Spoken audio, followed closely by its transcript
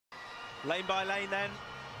Lane by lane then.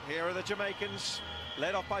 Here are the Jamaicans,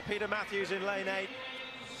 led off by Peter Matthews in lane 8.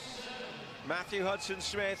 Matthew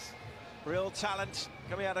Hudson-Smith, real talent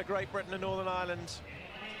coming out of Great Britain and Northern Ireland.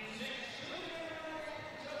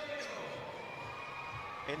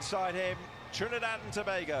 Inside him, Trinidad and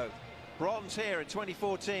Tobago. Bronze here in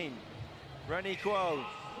 2014. Reni Quo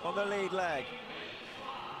on the lead leg.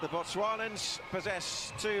 The Botswanans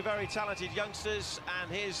possess two very talented youngsters,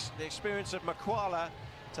 and here's the experience of Makwala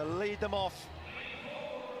to lead them off.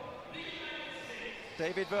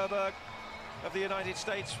 David Verburg of the United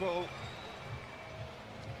States will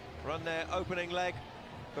run their opening leg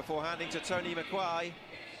before handing to Tony Makwai.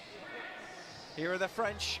 Here are the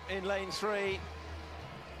French in lane 3.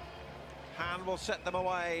 Han will set them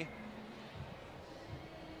away.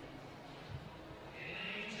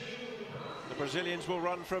 The Brazilians will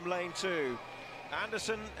run from lane 2.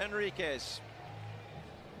 Anderson Enriquez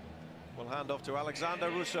will hand off to Alexander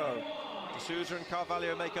Russo. D'Souza and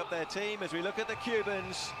Carvalho make up their team as we look at the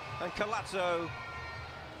Cubans, and Collazo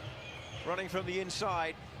running from the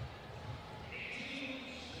inside.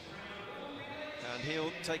 And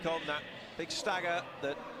he'll take on that big stagger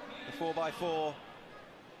that the 4x4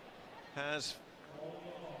 has.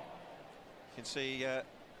 You can see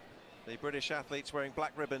the British athletes wearing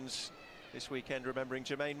black ribbons this weekend, remembering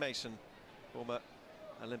Jermaine Mason, former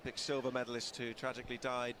Olympic silver medalist who tragically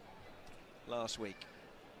died last week.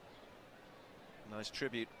 Nice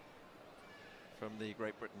tribute from the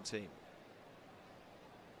Great Britain team.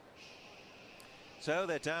 So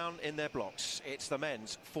they're down in their blocks. It's the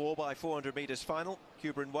men's 4x400 meters final.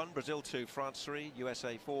 Cuba in 1, Brazil 2, France 3,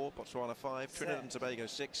 USA 4, Botswana 5, Trinidad and Tobago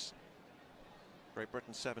 6, Great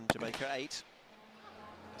Britain 7, Jamaica 8.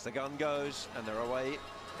 As the gun goes, and they're away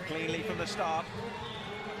cleanly from the start.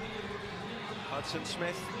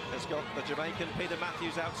 Hudson-Smith has got the Jamaican Peter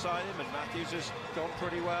Matthews outside him, and Matthews has gone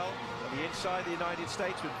pretty well. On the inside, the United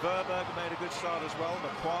States with Verburg made a good start as well.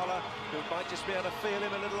 Makwala, who might just be able to feel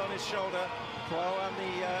him a little on his shoulder. Quo on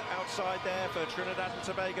the outside there for Trinidad and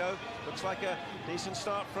Tobago. Looks like a decent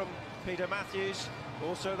start from Peter Matthews.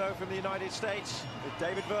 Also, though, from the United States, with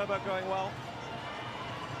David Verburg going well.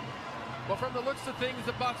 Well, from the looks of things,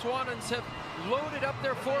 the Botswanans have loaded up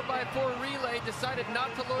their 4x4 relay, decided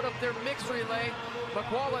not to load up their mixed relay.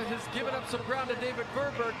 Makwala has given up some ground to David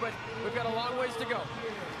Verburg, but we've got a long ways to go.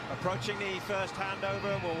 Approaching the first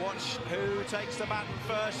handover, we'll watch who takes the baton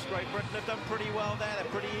first. Great Britain have done pretty well there.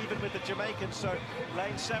 They're pretty even with the Jamaicans, so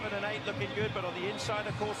lane 7 and 8 looking good, but on the inside,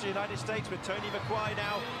 of course, the United States with Tony Makwai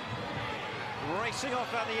now racing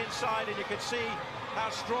off down the inside, and you can see how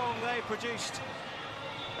strong they produced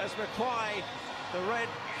as Makwai, the red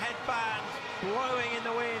headband blowing in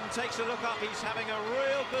the wind, takes a look up. He's having a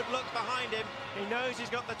real good look behind him. He knows he's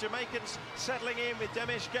got the Jamaicans settling in with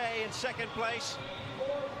Demish Gay in second place.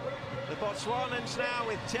 The Botswanans now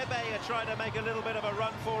with Tebe are trying to make a little bit of a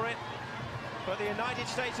run for it, but the United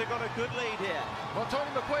States have got a good lead here. Well, Tony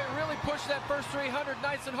Makwai really pushed that first 300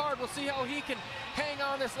 nice and hard. We'll see how he can hang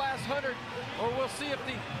on this last 100, or we'll see if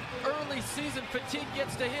the early season fatigue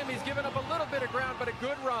gets to him. He's given up a little bit of ground, but a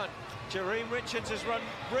good run. Jareem Richards has run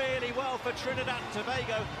really well for Trinidad and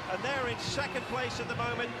Tobago, and they're in second place at the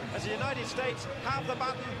moment as the United States have the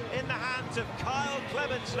baton in the hands of Kyle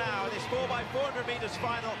Clemens now in this 4x400 meters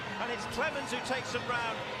final, and it's Clemens who takes them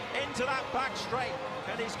round into that back straight,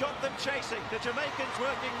 and he's got them chasing. The Jamaicans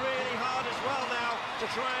working really hard as well now to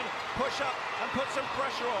try and push up and put some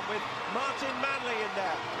pressure on with Martin Manley in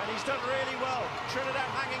there, and he's done really well. Trinidad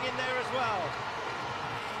hanging in there as well.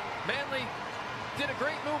 Manley did a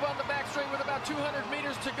great move on the backstring with about 200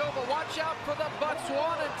 meters to go, but watch out for the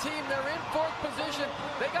Botswana team. They're in 4th position.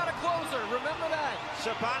 They got a closer, remember that.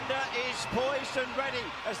 Sabanda is poised and ready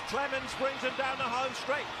as Clemens brings them down the home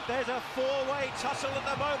straight. There's a 4-way tussle at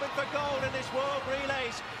the moment for gold in this World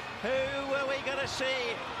Relays. Who are we going to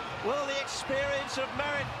see? Will the experience of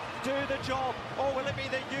Merritt do the job, or will it be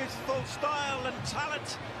the youthful style and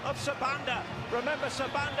talent of Sabanda? Remember,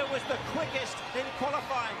 Sabanda was the quickest in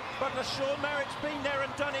qualifying, but LaShawn Merritt's been there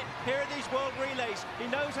and done it here at these World Relays. He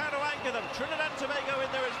knows how to anchor them. Trinidad and Tobago in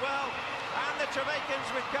there as well, and the Jamaicans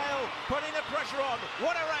with Gale putting the pressure on.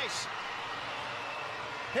 What a race!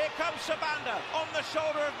 Here comes Sabanda on the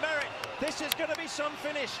shoulder of Merritt. This is going to be some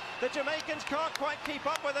finish. The Jamaicans can't quite keep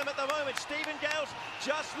up with them at the moment. Stephen Gale's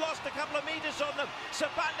just lost a couple of meters on them.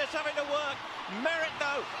 Sabanda's having to work. Merritt,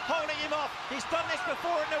 though, holding him off. He's done this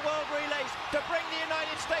before in the World Relays to bring the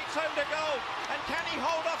United States home to gold. And can he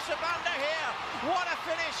hold off Sabanda here? What a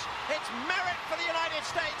finish. It's Merritt for the United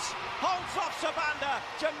States. Holds off Sabanda.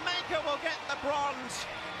 Jamaica will get the bronze.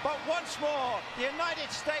 But once more, the United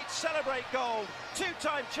States celebrate gold. 2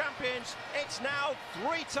 times two-time champions. It's now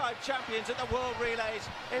three-time champions at the World Relays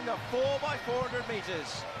in the 4x400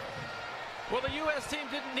 metres. Well, the U.S. team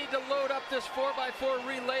didn't need to load up this 4x4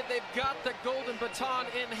 relay. They've got the golden baton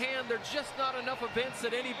in hand. There's just not enough events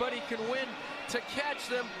that anybody can win to catch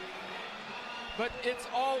them. But it's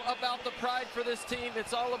all about the pride for this team.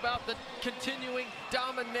 It's all about the continuing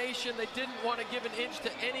domination. They didn't want to give an inch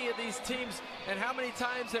to any of these teams. And how many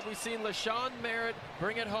times have we seen LaShawn Merritt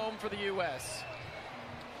bring it home for the U.S.?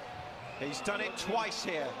 He's done it twice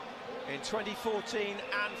here, in 2014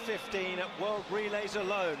 and 15 at World Relays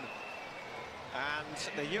alone. And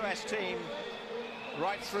the US team,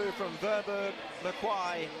 right through from Verburg,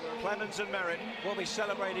 McQuay, Clemens and Merritt, will be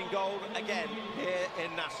celebrating gold again here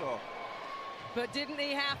in Nassau. But didn't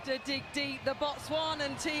he have to dig deep? The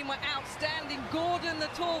Botswanan team were outstanding. Gordon, the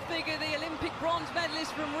tall figure, the Olympic bronze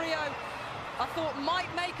medalist from Rio, I thought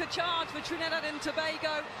might make a charge for Trinidad and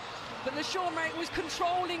Tobago. But LaShawn Merritt was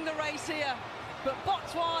controlling the race here. But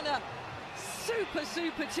Botswana,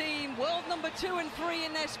 super team, world number 2 and 3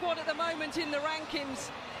 in their squad at the moment in the rankings.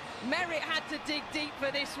 Merritt had to dig deep for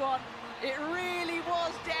this one. It really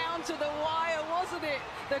was down to the wire, wasn't it?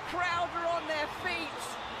 The crowd were on their feet.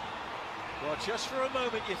 Well, just for a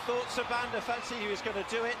moment you thought Sabanda fancied he was going to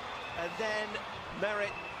do it, and then Merritt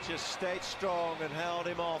just stayed strong and held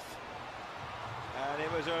him off. And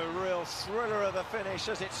it was a real thriller of a finish,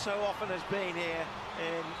 as it so often has been here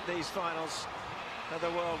in these finals of the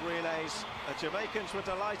World Relays. The Jamaicans were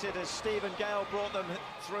delighted as Stephen Gale brought them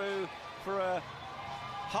through for a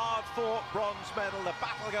hard-fought bronze medal. The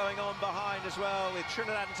battle going on behind as well, with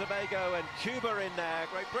Trinidad and Tobago and Cuba in there.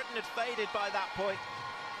 Great Britain had faded by that point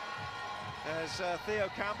as Theo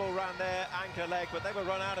Campbell ran their anchor leg, but they were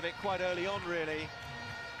run out of it quite early on, really.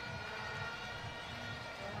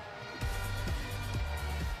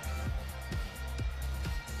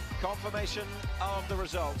 Confirmation of the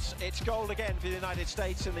results. It's gold again for the United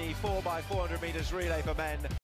States in the 4x400 metres relay for men.